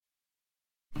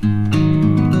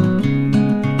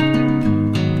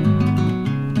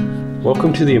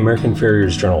Welcome to the American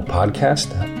Farriers Journal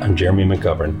podcast. I'm Jeremy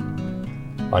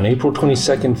McGovern. On April 22,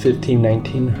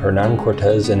 1519, Hernan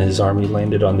Cortez and his army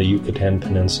landed on the Yucatan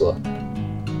Peninsula.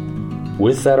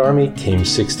 With that army came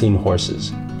 16 horses,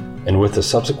 and with the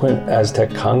subsequent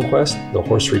Aztec conquest, the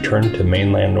horse returned to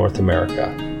mainland North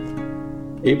America.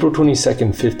 April 22,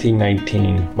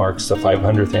 1519 marks the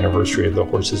 500th anniversary of the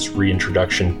horse's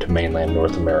reintroduction to mainland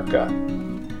North America.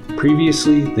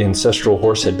 Previously, the ancestral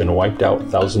horse had been wiped out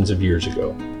thousands of years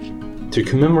ago. To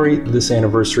commemorate this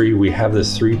anniversary, we have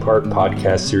this three-part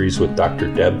podcast series with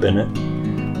Dr. Deb Bennett,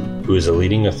 who is a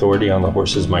leading authority on the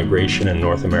horse's migration in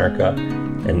North America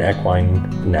and equine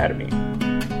anatomy.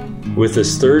 With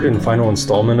this third and final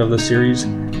installment of the series,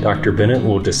 Dr. Bennett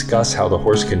will discuss how the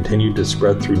horse continued to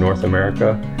spread through North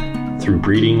America through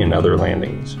breeding and other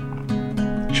landings.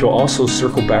 She'll also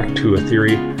circle back to a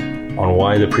theory on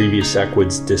why the previous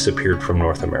equids disappeared from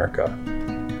North America.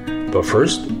 But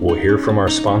first, we'll hear from our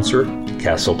sponsor,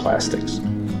 Castle Plastics.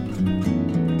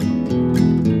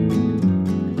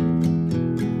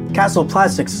 Castle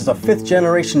Plastics is a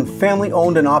fifth-generation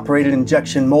family-owned and operated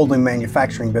injection molding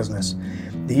manufacturing business.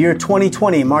 The year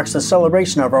 2020 marks the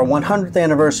celebration of our 100th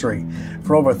anniversary.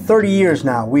 For over 30 years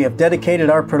now, we have dedicated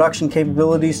our production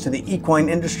capabilities to the equine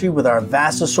industry with our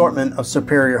vast assortment of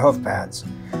superior hoof pads.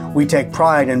 We take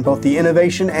pride in both the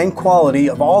innovation and quality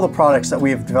of all the products that we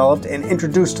have developed and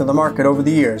introduced to the market over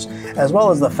the years, as well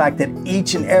as the fact that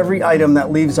each and every item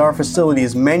that leaves our facility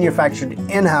is manufactured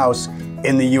in-house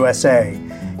in the USA.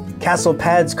 Castle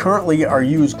pads currently are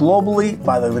used globally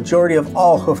by the majority of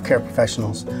all hoof care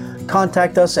professionals.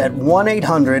 Contact us at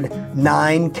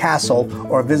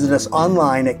 1-800-9-CASTLE or visit us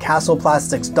online at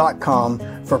castleplastics.com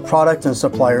for product and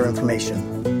supplier information.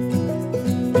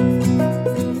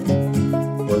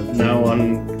 We're now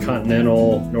on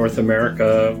continental North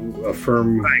America, a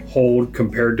firm hold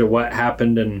compared to what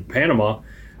happened in Panama.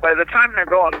 By the time they're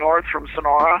going north from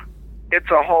Sonora, it's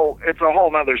a whole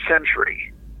nother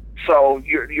century. So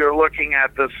you're looking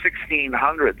at the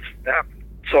 1600s.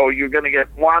 So you're going to get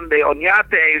Juan de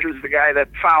Oñate, who's the guy that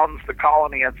founds the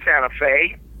colony at Santa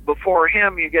Fe. Before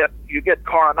him, you get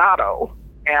Coronado,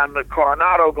 and the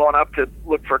Coronado going up to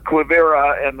look for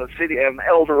Quivira and the city and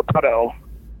El Dorado,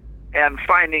 and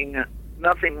finding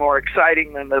nothing more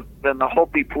exciting than the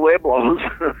Hopi Pueblos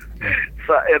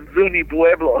and Zuni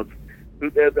Pueblos.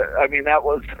 I mean, that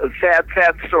was a sad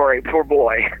story. Poor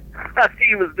boy.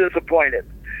 He was disappointed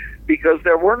because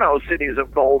there were no cities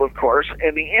of gold, of course,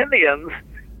 and the Indians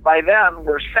by then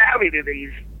were savvy to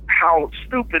how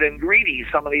stupid and greedy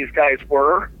some of these guys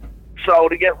were. So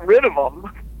to get rid of them,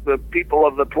 the people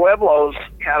of the Pueblos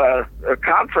had a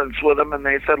conference with them, and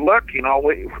they said, look,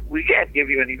 we can't give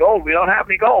you any gold. We don't have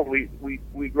any gold. We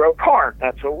grow corn.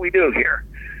 That's what we do here.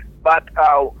 But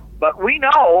we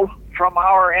know from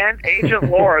our ancient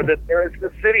lore that there is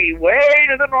a city way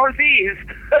to the northeast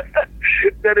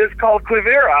that is called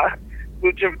Quivira,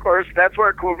 which, of course, that's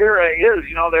where Quivira is.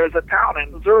 There's a town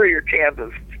in Missouri or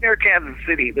Kansas. It's near Kansas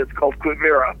City that's called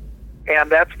Quivira.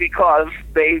 And that's because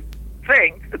they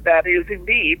think that is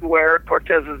indeed where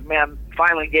Cortez's men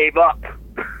finally gave up.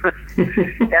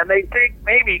 And they think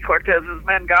maybe Cortez's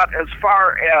men got as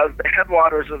far as the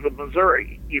headwaters of the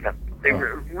Missouri, even. They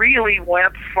really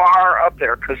went far up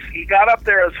there, because he got up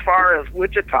there as far as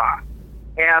Wichita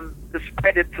and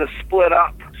decided to split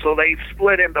up. So they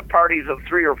split into parties of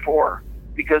 3 or 4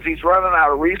 because he's running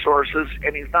out of resources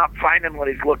and he's not finding what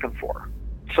he's looking for.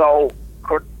 So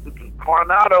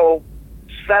Coronado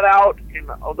set out in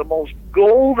the most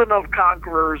golden of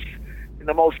conquerors, in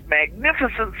the most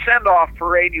magnificent send-off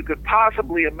parade you could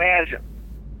possibly imagine,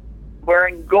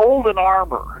 wearing golden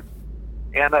armor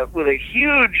and with a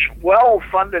huge,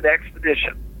 well-funded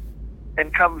expedition,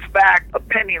 and comes back a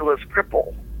penniless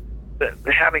cripple,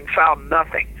 having found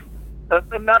nothing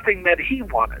that he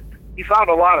wanted. He found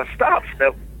a lot of stuff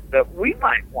that we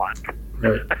might want,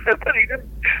 right. But he didn't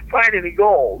find any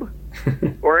gold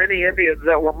or any Indians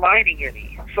that were mining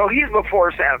any. So he's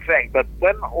before Santa Fe. But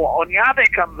when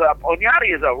Oñate comes up,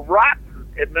 Oñate is a rotten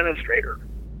administrator,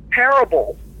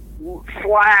 terrible,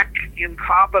 slack,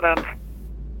 incompetent,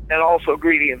 and also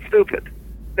greedy and stupid.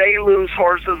 They lose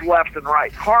horses left and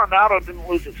right. Coronado didn't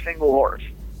lose a single horse.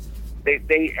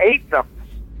 They ate them,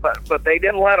 but they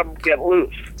didn't let them get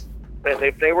loose.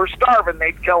 If they were starving,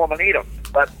 they'd kill them and eat them,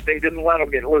 but they didn't let them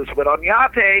get loose. But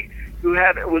Oñate, who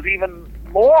was even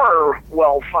more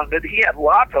well-funded, he had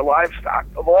lots of livestock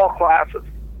of all classes,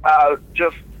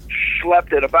 just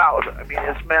schlepped it about. I mean,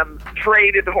 his men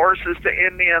traded horses to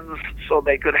Indians so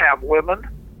they could have women.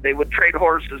 They would trade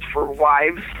horses for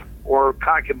wives or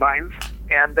concubines,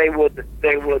 and they would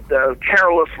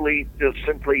carelessly just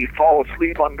simply fall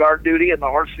asleep on guard duty, and the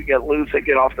horses would get loose. They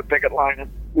get off the picket line and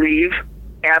leave,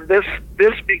 and this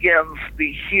begins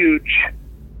the huge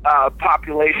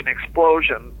population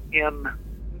explosion in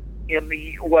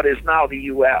the what is now the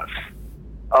U.S.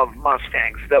 of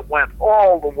Mustangs that went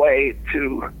all the way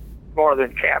to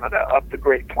northern Canada up the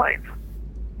Great Plains.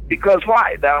 Because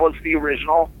why? That was the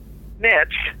original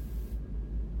niche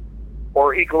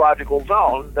or ecological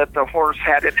zone that the horse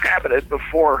had inhabited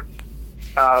before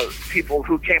people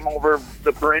who came over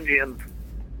the Beringian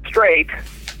Strait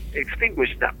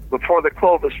extinguished them, before the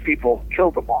Clovis people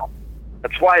killed them all.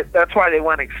 That's why they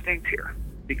went extinct here,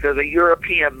 because a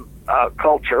European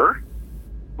culture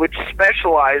which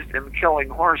specialized in killing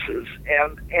horses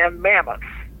and mammoths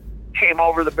came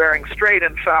over the Bering Strait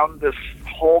and found this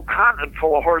whole continent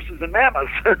full of horses and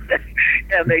mammoths,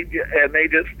 and they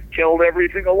just killed every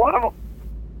single one of them.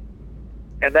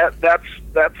 And that's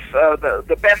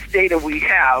the best data we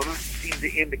have seem to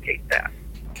indicate that.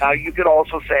 Now, you could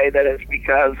also say that it's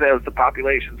because as the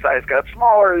population size got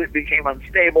smaller, it became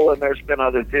unstable, and there's been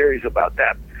other theories about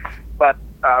that. But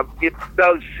it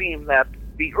does seem that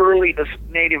the earliest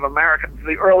Native Americans,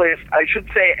 the earliest, I should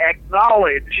say,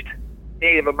 acknowledged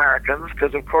Native Americans,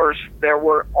 because of course there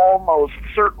were almost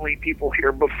certainly people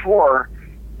here before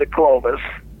the Clovis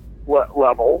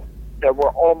level. There were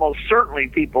almost certainly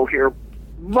people here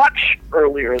much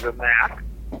earlier than that,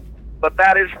 but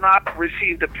that is not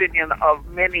received opinion of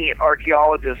many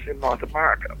archaeologists in North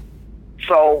America.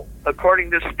 So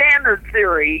according to standard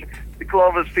theory, the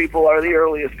Clovis people are the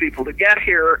earliest people to get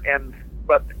here, and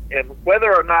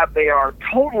whether or not they are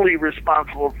totally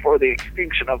responsible for the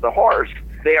extinction of the horse,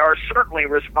 they are certainly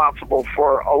responsible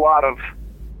for a lot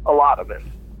of it,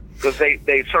 because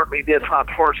they certainly did hunt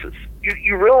horses.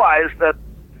 You realize that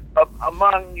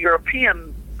among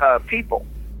European people,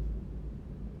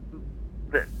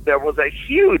 there was a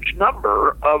huge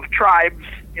number of tribes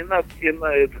in the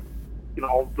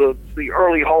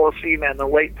early Holocene and the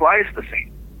late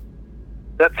Pleistocene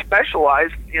that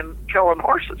specialized in killing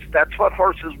horses. That's what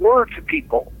horses were to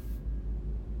people,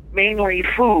 mainly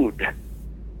food.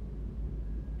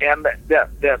 And that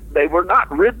they were not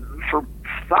ridden for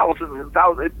thousands and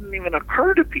thousands. It didn't even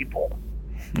occur to people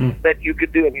that you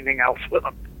could do anything else with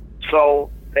them.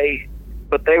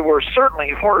 But they were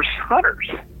certainly horse hunters.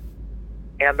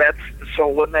 And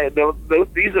when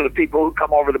these are the people who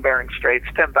come over the Bering Straits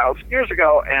 10,000 years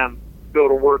ago and go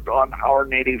to work on our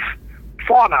native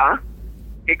fauna,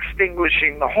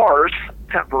 extinguishing the horse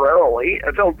temporarily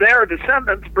until their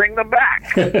descendants bring them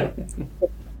back.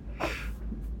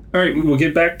 All right, we'll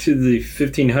get back to the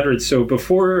 1500s. So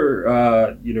before,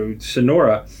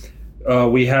 Sonora,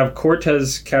 we have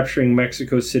Cortez capturing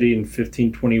Mexico City in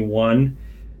 1521.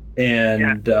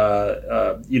 And,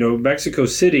 Mexico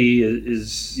City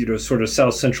is sort of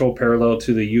south central, parallel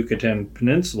to the Yucatan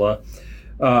Peninsula.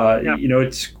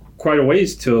 It's quite a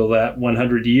ways till that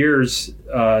 100 years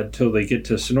till they get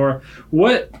to Sonora.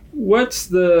 What's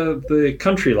the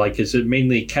country like? Is it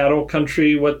mainly cattle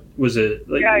country? What was it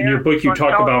like? In your book, you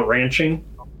talk about ranching.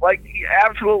 Like,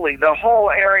 absolutely, the whole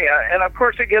area, and of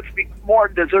course it gets more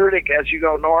desertic as you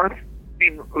go north. I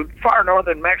mean, far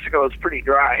northern Mexico is pretty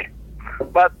dry,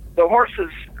 but the horses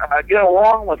get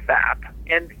along with that.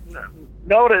 And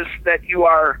notice that you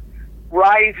are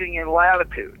rising in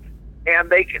latitude,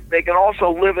 and they can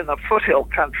also live in the foothill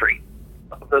country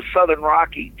of the Southern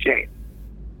Rocky chain.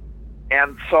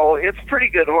 And so it's pretty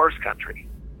good horse country.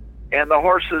 And the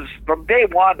horses, from day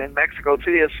one in Mexico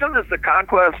City, as soon as the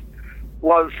conquest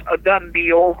was a done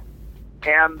deal,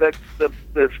 and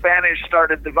the Spanish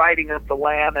started dividing up the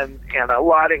land and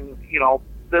allotting,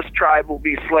 this tribe will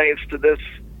be slaves to this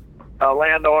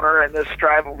landowner, and this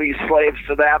tribe will be slaves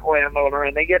to that landowner,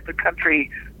 and they get the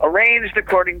country arranged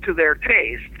according to their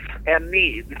tastes and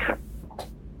needs.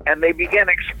 And they begin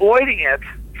exploiting it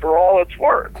for all it's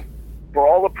worth, for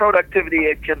all the productivity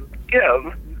it can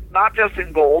give, not just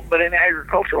in gold, but in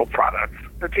agricultural products,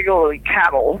 particularly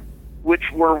cattle,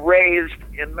 which were raised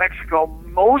in Mexico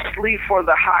mostly for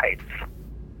the hides.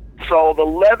 So the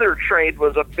leather trade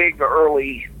was a big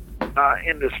early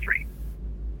industry.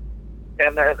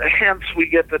 And hence we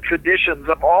get the traditions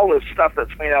of all this stuff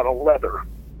that's made out of leather.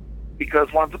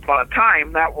 Because once upon a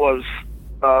time, that was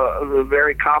a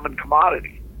very common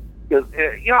commodity. Because,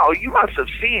 you must have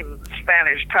seen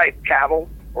Spanish-type cattle,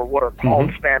 or what are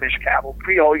called Spanish cattle,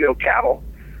 Criollo cattle.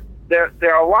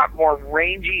 They're a lot more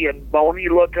rangy and bony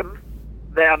looking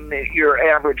than your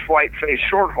average white-faced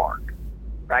shorthorn,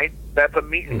 right? That's a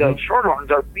meat. Those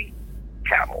shorthorns are meat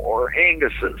cattle or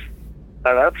Anguses.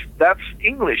 That's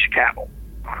English cattle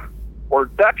or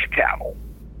Dutch cattle.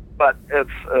 but it's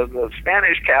the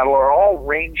Spanish cattle are all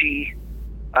rangy,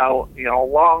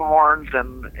 longhorns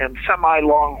and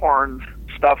semi-longhorns,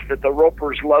 stuff that the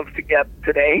ropers love to get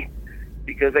today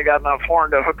because they got enough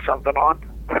horn to hook something on.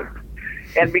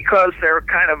 And because they're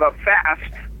kind of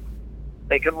fast,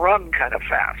 they can run kind of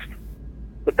fast.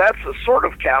 But that's the sort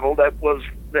of cattle that was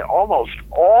almost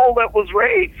all that was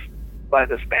raised by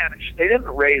the Spanish. They didn't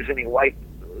raise any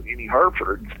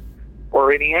Herefords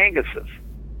or any Anguses.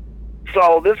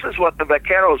 So this is what the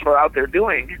vaqueros were out there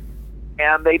doing,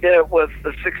 and they did it with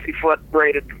the 60-foot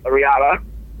braided riata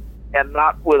and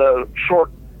not with a short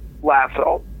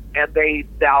lasso, and they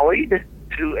dallied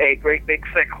to a great big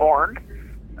thick horn.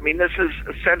 I mean, this is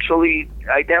essentially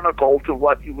identical to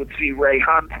what you would see Ray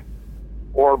Hunt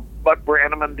or Buck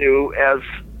Brannaman do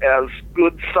as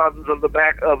good sons of the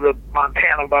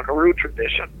Montana buckaroo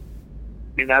tradition.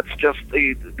 I mean, that's just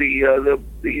the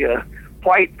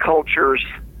white culture's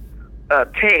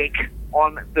take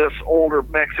on this older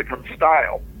Mexican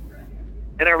style,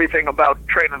 and everything about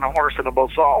training a horse in a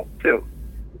bozal too.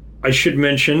 I should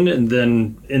mention, and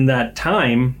then in that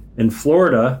time in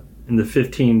Florida in the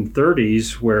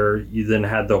 1530s, where you then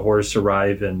had the horse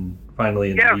arrive and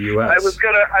finally in the U.S. I was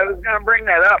gonna bring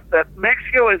that up. That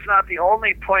Mexico is not the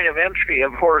only point of entry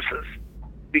of horses,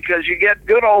 because you get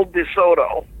good old De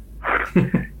Soto,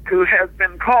 who has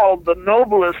been called the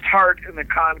noblest heart in the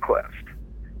conquest,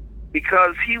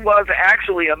 because he was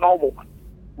actually a nobleman,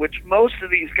 which most of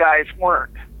these guys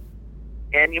weren't.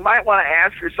 And you might want to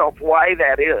ask yourself why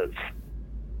that is.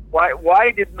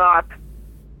 Why didn't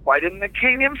the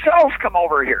king himself come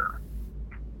over here?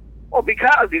 Well,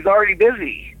 because he's already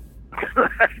busy.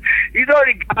 He's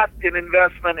already got an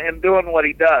investment in doing what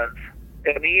he does,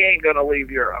 and he ain't going to leave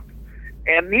Europe.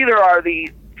 And neither are the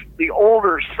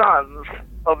older sons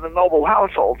of the noble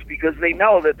households, because they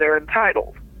know that they're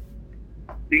entitled.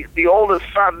 The oldest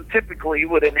son typically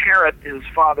would inherit his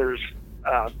father's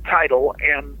title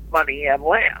and money and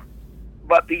land.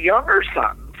 But the younger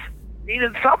sons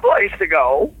needed someplace to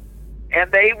go,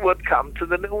 and they would come to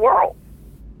the New World.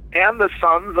 And the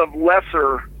sons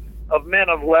of men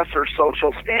of lesser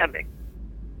social standing,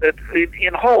 that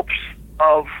in hopes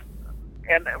of,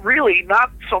 and really not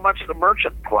so much the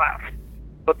merchant class,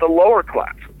 but the lower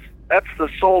classes. That's the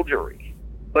soldiery.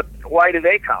 But why do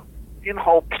they come? In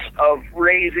hopes of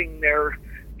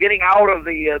getting out of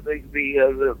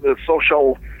the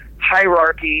social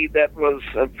hierarchy that was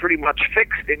pretty much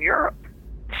fixed in Europe.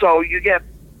 So you get,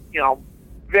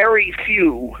 very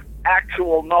few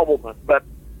actual noblemen. But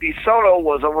De Soto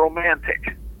was a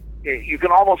romantic. You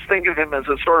can almost think of him as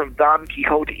a sort of Don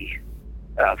Quixote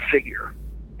figure,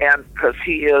 and because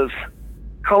he is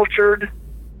cultured,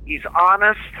 he's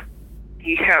honest,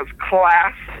 he has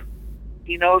class,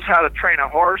 he knows how to train a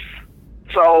horse.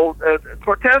 So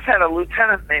Cortez had a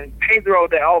lieutenant named Pedro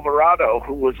de Alvarado,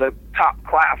 who was a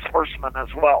top-class horseman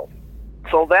as well.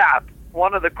 So that,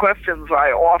 one of the questions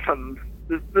I often,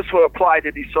 this would apply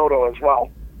to De Soto as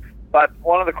well, but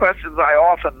one of the questions I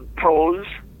often pose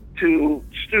to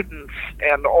students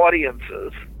and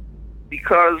audiences,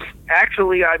 because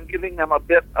actually I'm giving them a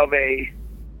bit of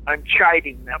I'm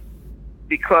chiding them,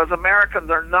 because Americans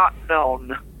are not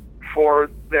known for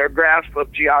their grasp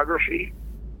of geography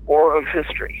or of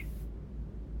history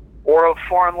or of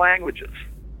foreign languages.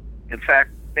 In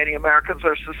fact, many Americans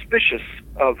are suspicious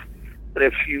of that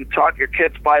if you taught your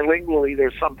kids bilingually,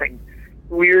 there's something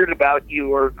weird about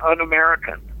you or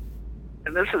un-American.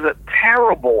 And this is a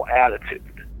terrible attitude.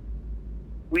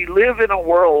 We live in a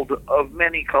world of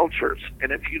many cultures,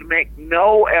 and if you make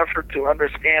no effort to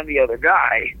understand the other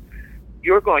guy,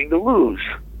 you're going to lose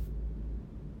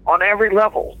on every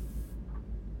level.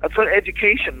 That's what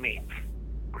education means,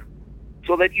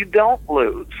 so that you don't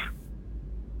lose.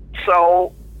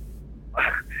 So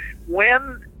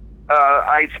when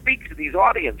I speak to these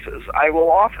audiences, I will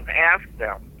often ask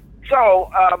them, so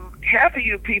half of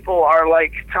you people are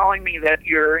like telling me that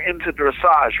you're into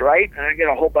dressage, right? And I get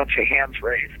a whole bunch of hands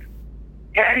raised.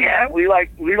 Yeah, we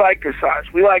like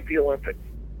dressage. We like the Olympics.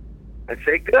 I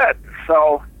say, good.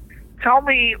 So tell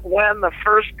me when the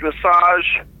first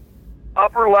dressage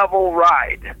upper level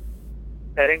ride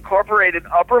that incorporated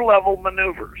upper level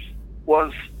maneuvers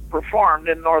was performed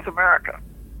in North America.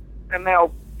 And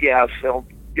they'll guess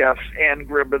Ann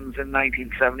Gribbons in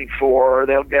 1974, or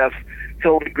they'll guess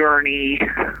Hilda Gurney,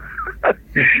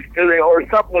 or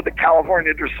something with the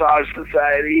California Dressage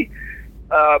Society,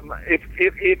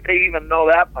 if they even know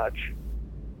that much.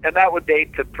 And that would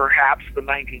date to perhaps the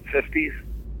 1950s.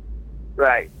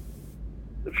 Right.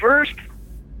 The first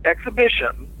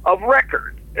exhibition of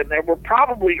record, and there were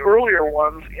probably earlier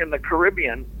ones in the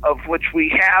Caribbean, of which we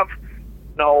have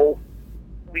no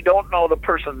we don't know the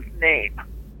person's name,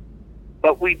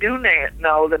 but we do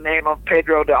know the name of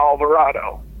Pedro de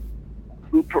Alvarado,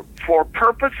 who, for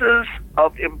purposes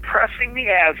of impressing the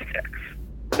Aztecs,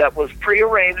 that was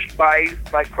prearranged by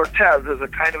Cortez as a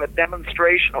kind of a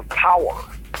demonstration of power,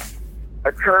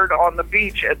 occurred on the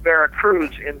beach at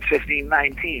Veracruz in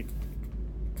 1519.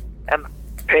 And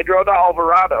Pedro de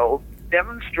Alvarado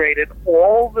demonstrated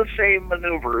all the same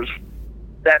maneuvers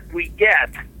that we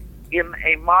get in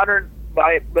a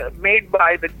made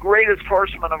by the greatest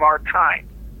horseman of our time.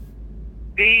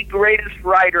 The greatest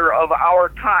rider of our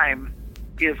time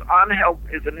is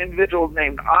an individual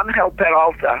named Angel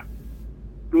Peralta,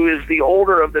 who is the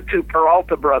older of the two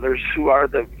Peralta brothers, who are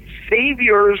the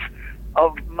saviors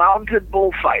of mounted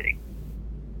bullfighting.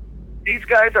 These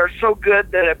guys are so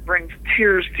good that it brings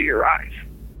tears to your eyes.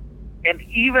 And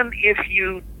even if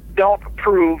you don't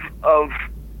approve of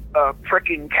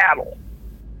pricking cattle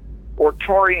or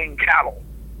torying cattle,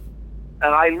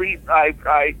 and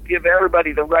I give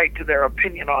everybody the right to their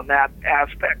opinion on that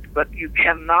aspect, but you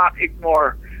cannot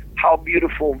ignore how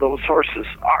beautiful those horses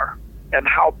are and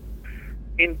how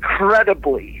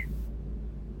incredibly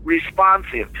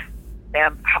responsive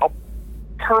and how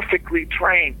perfectly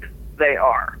trained they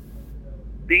are.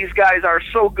 These guys are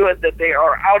so good that they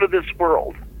are out of this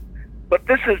world. But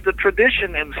this is the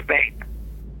tradition in Spain.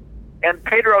 And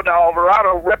Pedro de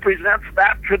Alvarado represents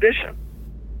that tradition.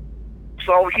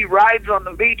 So he rides on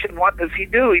the beach, and what does he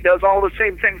do? He does all the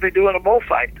same things they do in a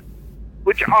bullfight,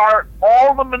 which are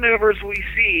all the maneuvers we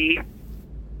see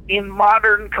in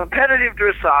modern competitive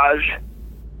dressage,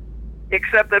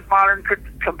 except that modern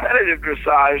competitive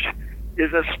dressage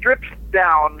is a stripped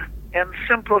down and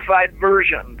simplified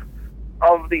version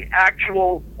of the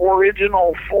actual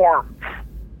original forms.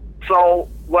 So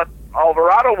what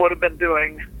Alvarado would have been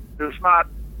doing is not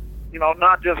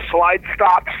just slide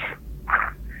stops,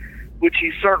 which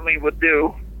he certainly would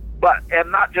do,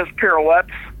 and not just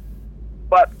pirouettes,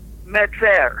 but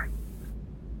meter,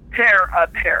 terre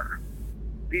à terre.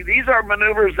 These are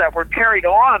maneuvers that were carried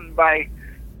on by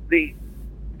the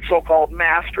so-called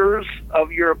masters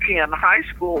of European high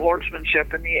school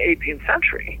horsemanship in the 18th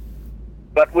century,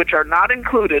 but which are not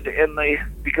included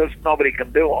because nobody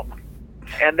can do them.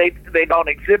 And they don't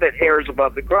exhibit airs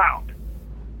above the ground.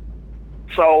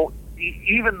 So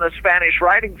even the Spanish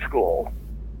riding school,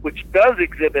 which does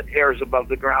exhibit airs above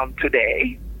the ground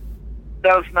today,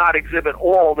 does not exhibit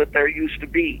all that there used to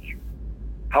be.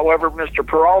 However, Mr.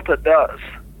 Peralta does.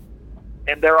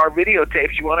 And there are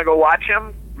videotapes. You want to go watch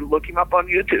him? Look him up on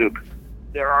YouTube.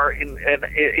 There are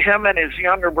him and his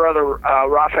younger brother,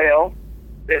 Rafael.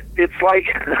 It's like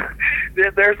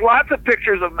there's lots of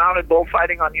pictures of mounted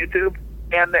bullfighting on YouTube.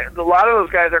 And a lot of those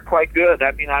guys are quite good.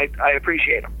 I mean, I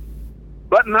appreciate them.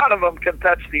 But none of them can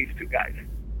touch these two guys.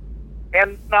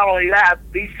 And not only that,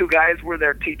 these two guys were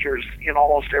their teachers in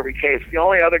almost every case. The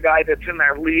only other guy that's in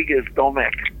their league is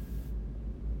Domecq.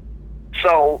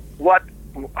 So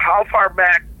how far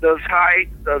back does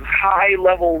high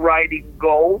level riding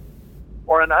go,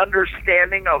 or an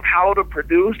understanding of how to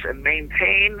produce and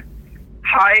maintain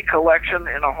high collection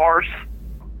in a horse?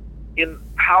 In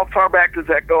how far back does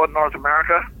that go in North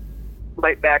America?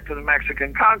 Right back to the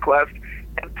Mexican conquest,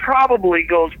 and probably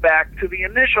goes back to the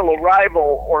initial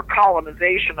arrival or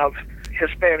colonization of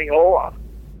Hispaniola,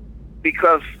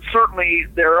 because certainly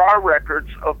there are records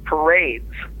of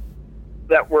parades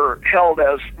that were held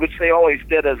which they always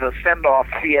did as a send-off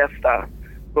fiesta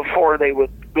before they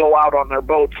would go out on their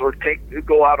boats or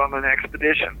go out on an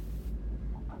expedition.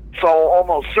 So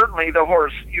almost certainly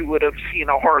you would have seen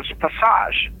a horse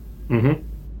passage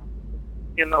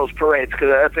in those parades, because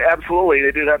that's absolutely,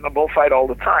 they do that in the bullfight all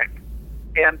the time.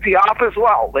 And Piaffe as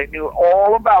well, they knew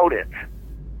all about it.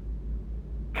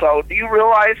 So do you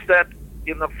realize that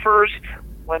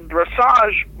when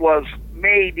dressage was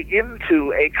made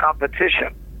into a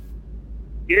competition,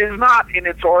 it is not in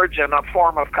its origin a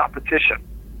form of competition.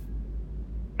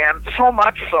 And so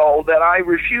much so that I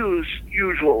refuse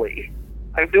usually.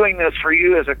 I'm doing this for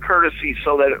you as a courtesy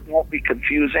so that it won't be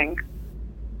confusing.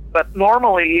 But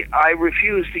normally I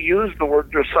refuse to use the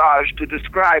word dressage to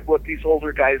describe what these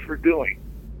older guys were doing.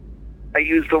 I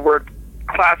use the word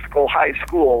classical high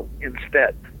school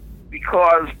instead,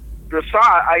 because dressage,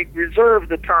 I reserve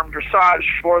the term dressage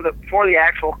for the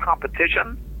actual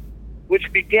competition, which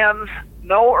begins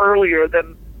no earlier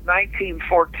than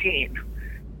 1914,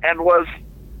 and was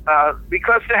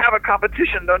because to have a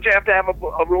competition, don't you have to have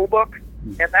a rule book?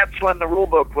 And that's when the rule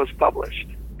book was published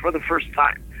for the first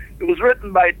time. It was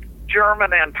written by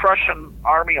German and Prussian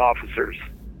army officers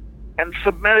and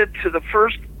submitted to the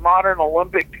first modern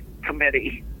Olympic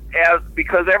committee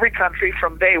because every country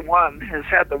from day one has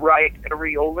had the right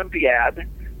every Olympiad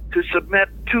to submit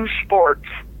 2 sports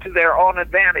to their own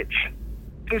advantage.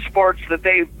 2 sports that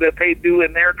they do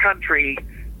in their country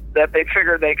that they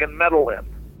figure they can medal in.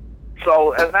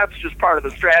 So, and that's just part of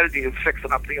the strategy of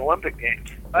fixing up the Olympic Games.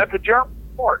 That's a German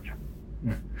sport,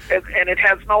 and it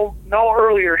has no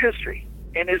earlier history,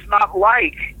 and is not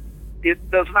like,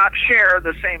 it does not share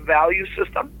the same value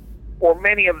system or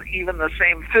many of even the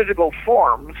same physical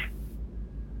forms,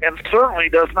 and certainly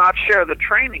does not share the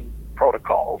training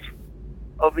protocols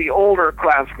of the older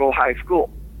classical high school.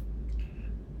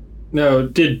 No,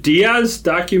 did Diaz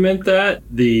document that,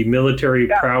 the military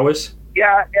prowess?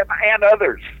 Yeah, and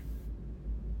others.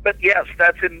 But yes,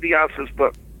 that's in Diaz's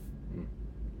book.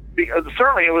 Because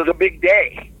certainly it was a big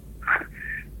day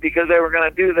because they were going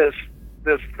to do this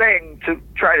thing to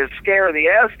try to scare the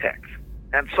Aztecs,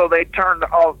 and so they turned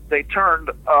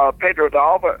Pedro de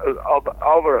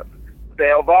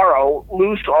Alvaro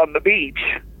loose on the beach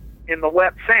in the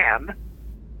wet sand,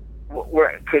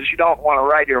 because you don't want to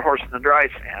ride your horse in the dry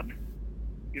sand.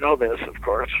 You know this, of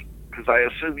course, because I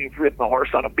assume you've ridden a horse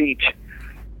on a beach,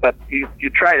 but you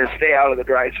try to stay out of the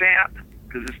dry sand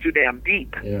because it's too damn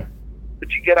deep. Yeah.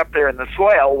 But you get up there in the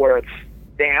swale where it's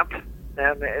damp,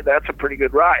 and that's a pretty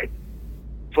good ride.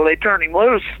 So they turned him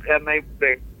loose, and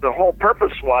the whole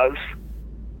purpose was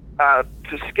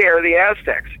to scare the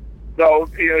Aztecs. So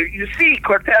you see,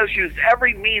 Cortez used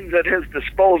every means at his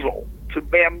disposal to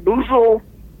bamboozle,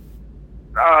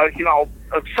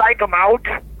 psych them out,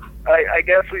 I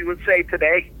guess we would say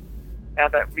today,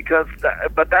 and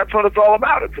but that's what it's all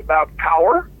about. It's about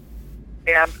power,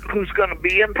 and who's going to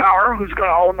be in power, who's going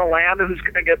to own the land, and who's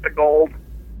going to get the gold.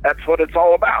 That's what it's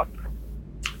all about.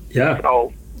 Yeah.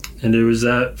 So, and it was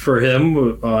that for him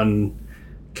on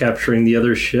capturing the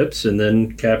other ships and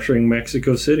then capturing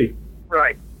Mexico City.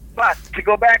 Right. But to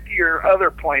go back to your other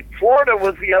point, Florida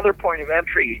was the other point of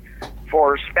entry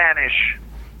for Spanish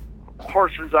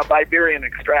horses of Iberian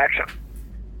extraction.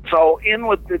 So in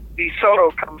with the De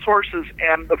Soto comes horses,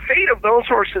 and the fate of those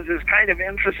horses is kind of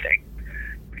interesting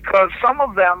because some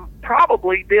of them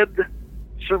probably did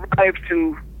survive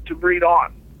to breed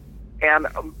on, and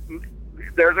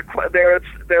there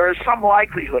is some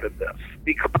likelihood of this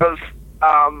because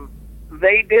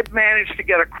they did manage to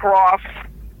get across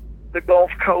the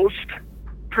Gulf Coast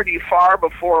pretty far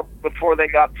before they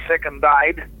got sick and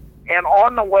died. And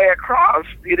on the way across,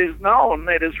 it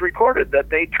is recorded that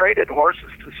they traded horses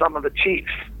to some of the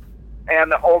chiefs.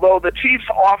 And although the chiefs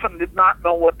often did not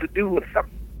know what to do with them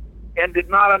and did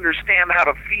not understand how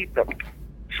to feed them,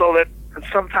 so that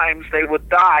sometimes they would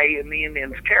die in the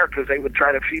Indians' care because they would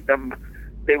try to feed them,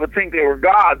 they would think they were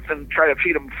gods and try to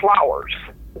feed them flowers.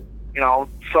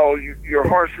 So your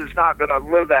horse is not going to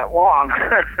live that long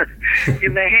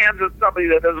in the hands of somebody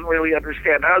that doesn't really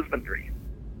understand husbandry.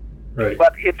 Right.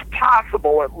 But it's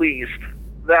possible, at least,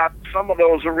 that some of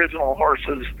those original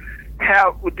horses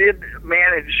did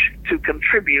manage to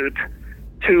contribute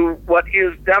to what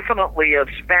is definitely a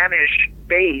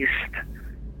Spanish-based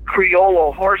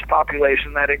Criollo horse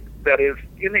population that is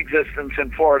in existence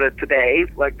in Florida today,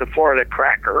 like the Florida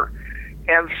Cracker,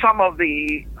 and some of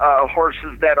the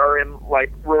horses that are in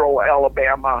like rural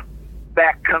Alabama,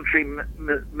 backcountry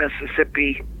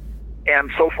Mississippi, and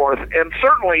so forth. And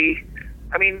certainly,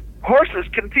 I mean, horses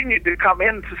continued to come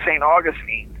into St.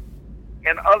 Augustine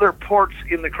and other ports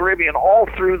in the Caribbean all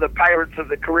through the Pirates of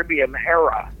the Caribbean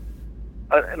era.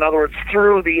 In other words,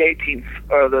 through the 18th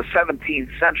or the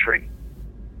 17th century.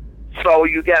 So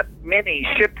you get many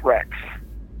shipwrecks,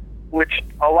 which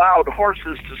allowed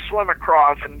horses to swim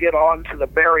across and get onto the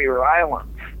barrier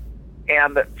islands.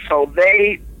 And so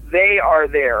they are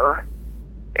there.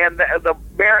 And the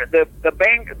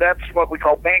bank, that's what we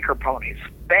call banker ponies.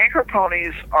 Banker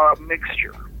ponies are a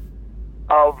mixture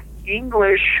of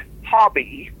English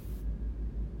hobby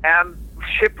and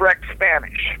shipwrecked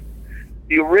Spanish.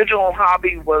 The original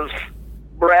hobby was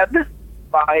bred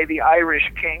by the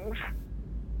Irish kings,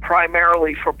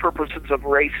 primarily for purposes of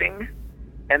racing,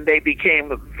 and they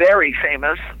became very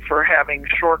famous for having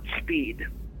short speed,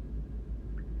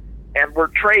 and were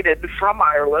traded from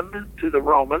Ireland to the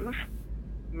Romans.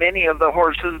 Many of the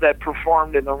horses that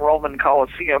performed in the Roman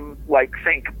Colosseum, like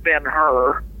think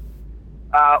Ben-Hur,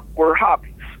 were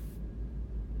hobbies.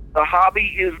 The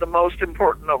hobby is the most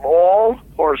important of all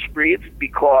horse breeds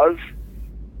because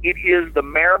it is the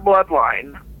mare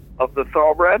bloodline of the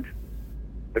thoroughbred,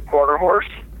 the quarter horse,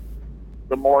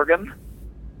 the Morgan,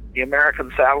 the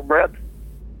American saddlebred,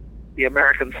 the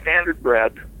American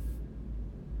standardbred,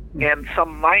 and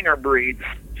some minor breeds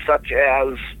such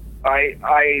as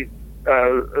I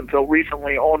until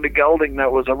recently owned a gelding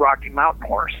that was a Rocky Mountain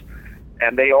horse,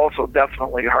 and they also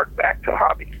definitely hark back to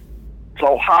hobby.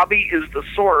 So hobby is the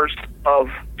source of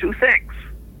two things: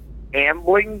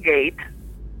 ambling gait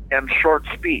and short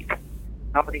speed.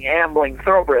 How many ambling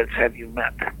thoroughbreds have you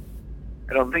met?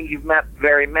 I don't think you've met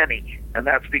very many, and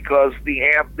that's because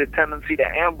the tendency to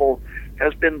amble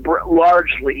has been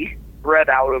largely bred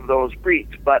out of those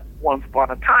breeds. But once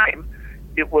upon a time,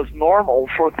 it was normal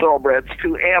for thoroughbreds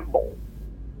to amble.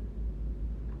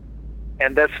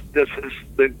 And this is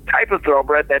the type of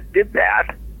thoroughbred that did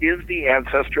that is the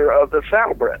ancestor of the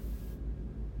saddlebred.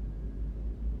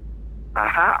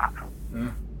 Aha.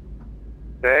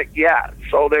 Yeah,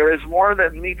 so there is more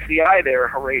than meets the eye there,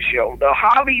 Horatio. The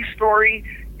hobby story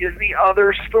is the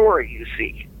other story, you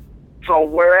see. So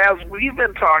whereas we've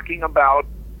been talking about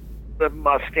the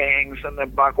Mustangs and the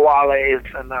Baguales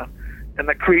and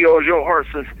the Criollo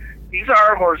horses, these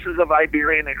are horses of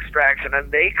Iberian extraction,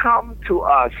 and they come to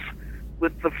us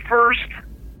with the first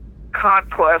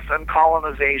conquest and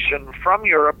colonization from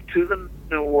Europe to the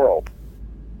New World.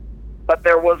 But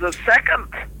there was a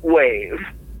second wave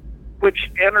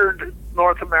which entered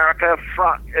North America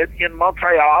in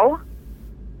Montreal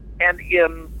and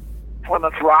in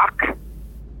Plymouth Rock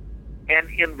and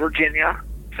in Virginia,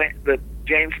 the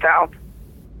Jamestown,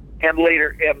 and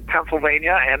later in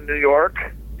Pennsylvania and New York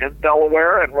and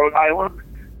Delaware and Rhode Island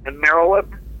and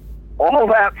Maryland. All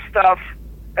that stuff,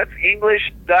 that's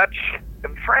English, Dutch,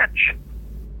 and French.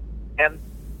 And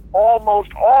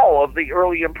almost all of the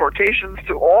early importations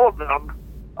to all of them,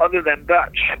 other than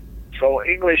Dutch, so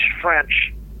English,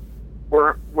 French,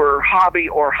 were hobby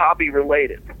or hobby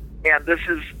related. And this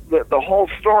is the whole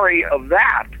story of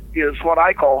that is what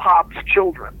I call Hobbs'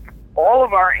 children. All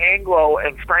of our Anglo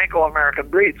and Franco-American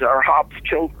breeds are Hobbs'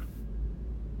 children.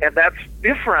 And that's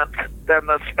different than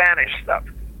the Spanish stuff.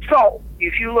 So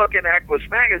if you look in Equus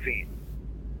magazine,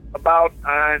 about,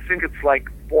 I think it's like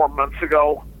 4 months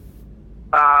ago,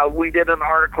 we did an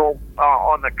article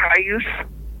on the Cayuse,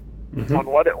 on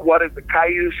what is the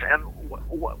Cayuse, and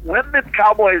when did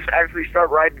cowboys actually start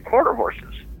riding quarter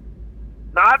horses?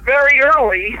 Not very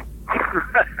early.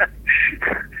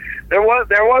 There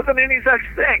wasn't any such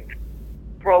thing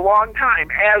for a long time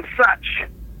as such,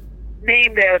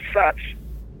 named as such.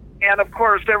 And of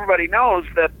course, everybody knows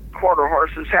that quarter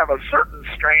horses have a certain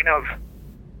strain of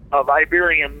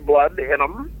Iberian blood in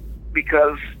them,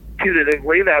 because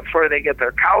putatively that's where they get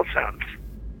their cow sense.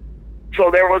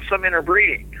 So there was some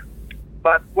interbreeding.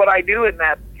 But what I do in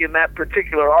that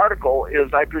particular article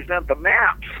is I present the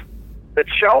maps that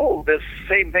show this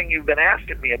same thing you've been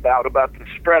asking me about the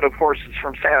spread of horses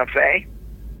from Santa Fe,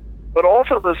 but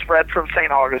also the spread from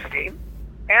St. Augustine,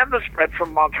 and the spread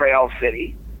from Montreal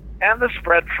City, and the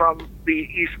spread from the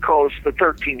East Coast, the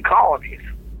 13 colonies.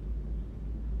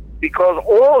 Because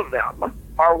all of them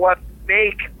are what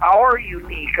make our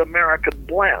unique American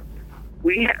blend. A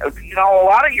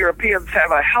lot of Europeans have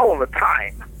a hell of a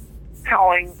time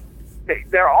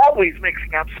they're always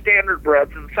mixing up standard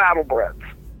breds and saddlebreds,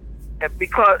 and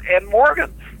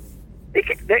Morgans,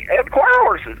 and quarter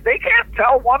horses. They can't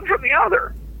tell one from the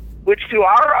other, which to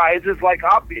our eyes is like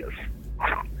obvious.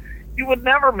 You would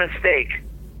never mistake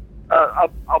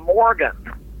a Morgan,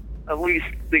 at least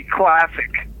the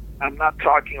classic. I'm not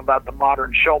talking about the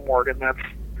modern show Morgan.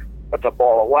 That's a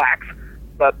ball of wax,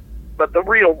 but the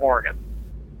real Morgan.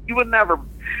 You would never.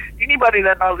 Anybody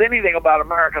that knows anything about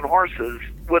American horses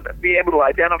would be able to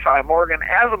identify a Morgan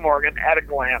as a Morgan at a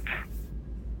glance,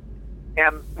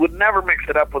 and would never mix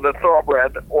it up with a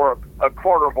thoroughbred or a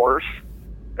quarter horse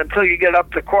until you get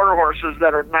up to quarter horses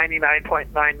that are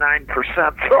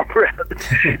 99.99% thoroughbred,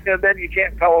 and then you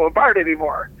can't tell them apart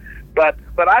anymore. But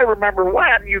I remember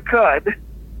when you could,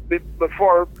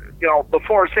 before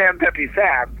San Pepe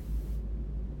San,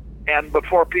 and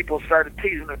before people started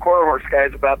teasing the quarter horse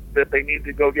guys about that they need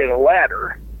to go get a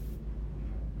ladder.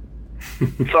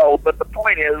 But the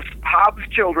point is, Hobbs'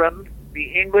 children, the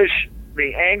English,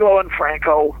 the Anglo and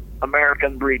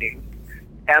Franco-American breeding,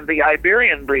 and the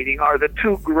Iberian breeding are the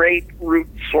two great root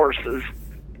sources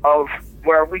of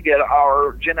where we get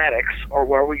our genetics, or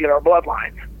where we get our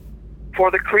bloodlines, for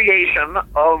the creation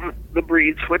of the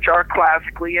breeds which are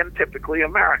classically and typically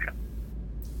American.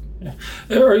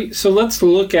 All right, so let's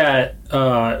look at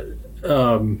the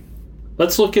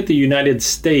United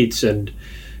States, and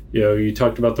you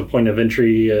talked about the point of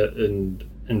entry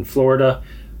in Florida.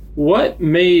 What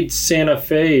made Santa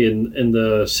Fe in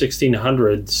the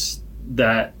 1600s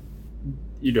that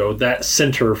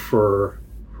center for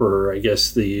I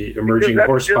guess the emerging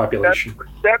horse population?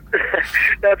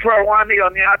 That's where Juan de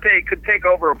Oñate could take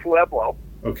over Pueblo.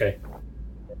 Okay.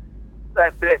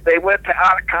 That they went to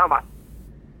Atacama.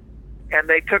 and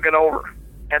they took it over.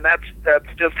 And that's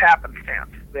just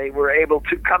happenstance. They were able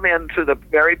to come into the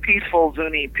very peaceful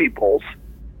Zuni peoples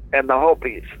and the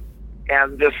Hopis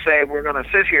and just say, we're going to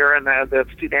sit here, and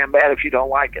that's too damn bad if you don't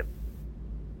like it.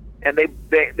 And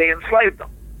they enslaved them.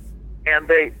 And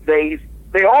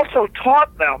they also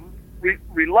taught them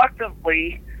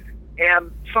reluctantly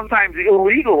and sometimes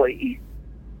illegally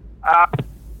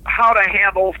how to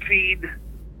handle, feed,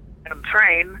 and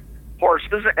train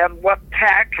horses, and what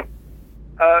tack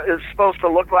is supposed to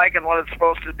look like and what it's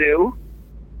supposed to do,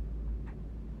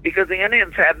 because the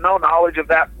Indians had no knowledge of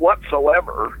that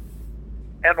whatsoever.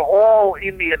 And all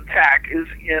Indian tack is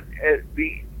in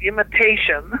the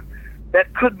imitation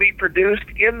that could be produced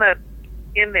in the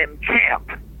Indian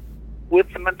camp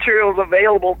with the materials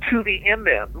available to the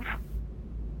Indians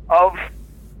of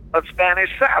a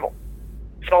Spanish saddle.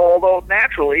 So although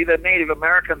naturally the Native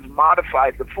Americans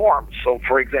modified the form, so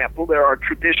for example, there are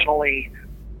traditionally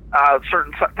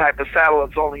certain type of saddle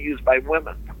that's only used by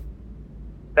women.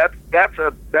 That's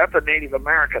a Native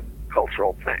American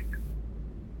cultural thing.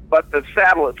 But the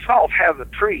saddle itself has a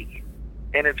tree,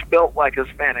 and it's built like a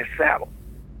Spanish saddle.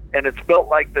 And it's built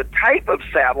like the type of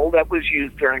saddle that was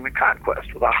used during the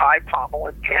conquest, with a high pommel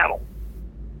and cantle.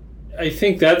 I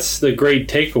think that's the great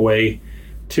takeaway,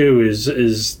 too,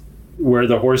 is where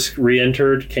the horse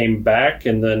re-entered, came back,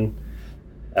 and then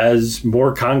as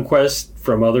more conquest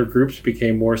from other groups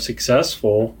became more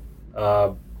successful,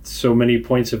 so many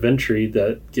points of entry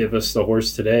that give us the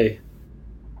horse today.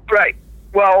 Right.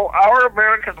 Well, our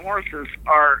American horses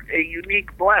are a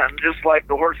unique blend, just like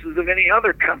the horses of any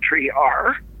other country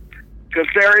are, because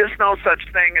there is no such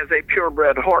thing as a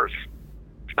purebred horse,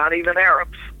 not even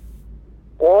Arabs.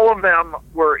 All of them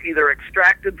were either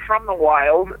extracted from the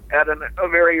wild at a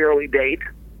very early date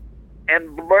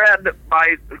and bred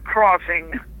by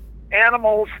crossing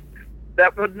animals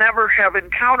that would never have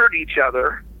encountered each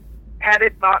other had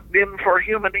it not been for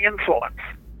human influence.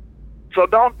 So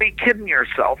don't be kidding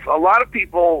yourself. A lot of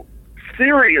people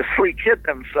seriously kid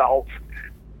themselves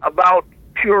about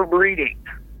pure breeding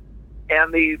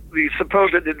and the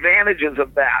supposed advantages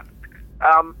of that.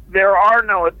 There are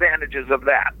no advantages of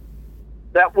that.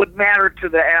 That would matter to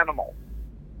the animal.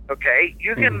 Okay?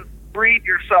 You can breed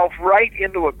yourself right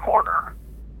into a corner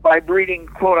by breeding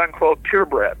quote-unquote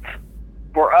purebreds.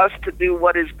 For us to do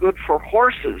what is good for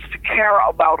horses, to care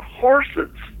about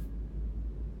horses,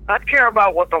 not care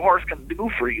about what the horse can do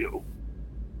for you.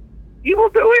 He will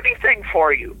do anything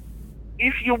for you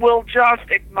if you will just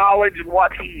acknowledge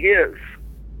what he is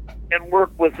and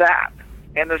work with that.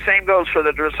 And the same goes for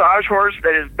the dressage horse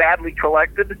that is badly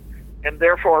collected and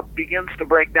therefore begins to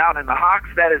break down in the hocks.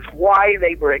 That is why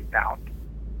they break down.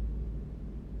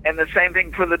 And the same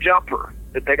thing for the jumper,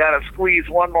 that they got to squeeze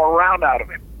one more round out of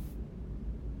him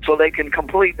so they can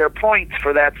complete their points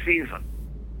for that season.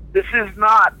 This is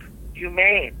not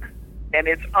humane, and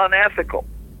it's unethical,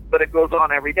 but it goes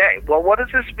on every day. Well, what does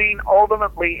this mean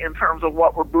ultimately in terms of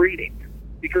what we're breeding?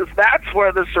 Because that's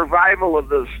where the survival of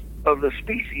the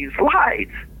species lies.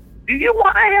 Do you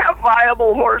want to have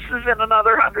viable horses in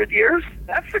another 100 years?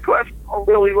 That's the question we're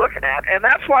really looking at, and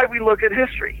that's why we look at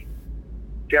history,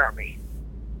 Jeremy.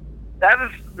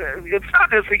 It's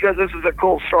not just because this is a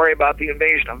cool story about the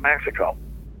invasion of Mexico.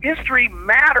 History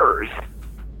matters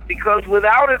because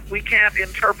without it, we can't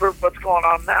interpret what's going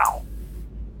on now.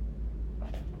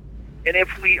 And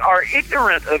if we are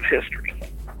ignorant of history,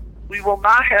 we will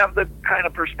not have the kind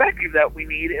of perspective that we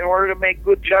need in order to make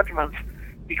good judgments,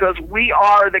 because we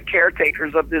are the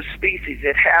caretakers of this species.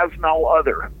 It has no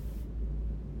other.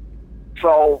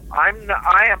 So I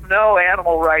am no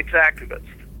animal rights activist.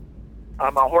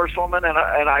 I'm a horsewoman, and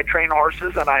I train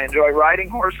horses, and I enjoy riding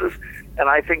horses, and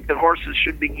I think that horses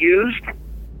should be used,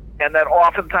 and that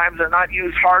oftentimes they're not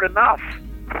used hard enough.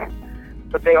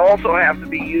 But they also have to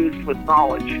be used with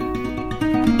knowledge.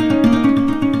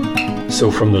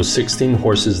 So from those 16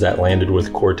 horses that landed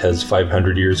with Cortez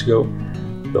 500 years ago,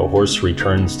 the horse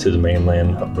returns to the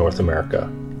mainland of North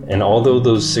America. And although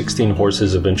those 16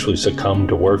 horses eventually succumbed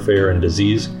to warfare and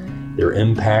disease, their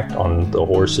impact on the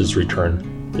horse's return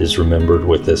is remembered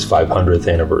with this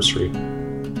 500th anniversary.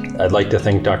 I'd like to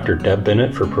thank Dr. Deb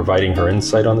Bennett for providing her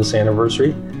insight on this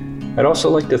anniversary. I'd also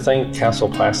like to thank Castle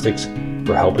Plastics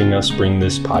for helping us bring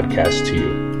this podcast to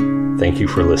you. Thank you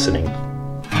for listening.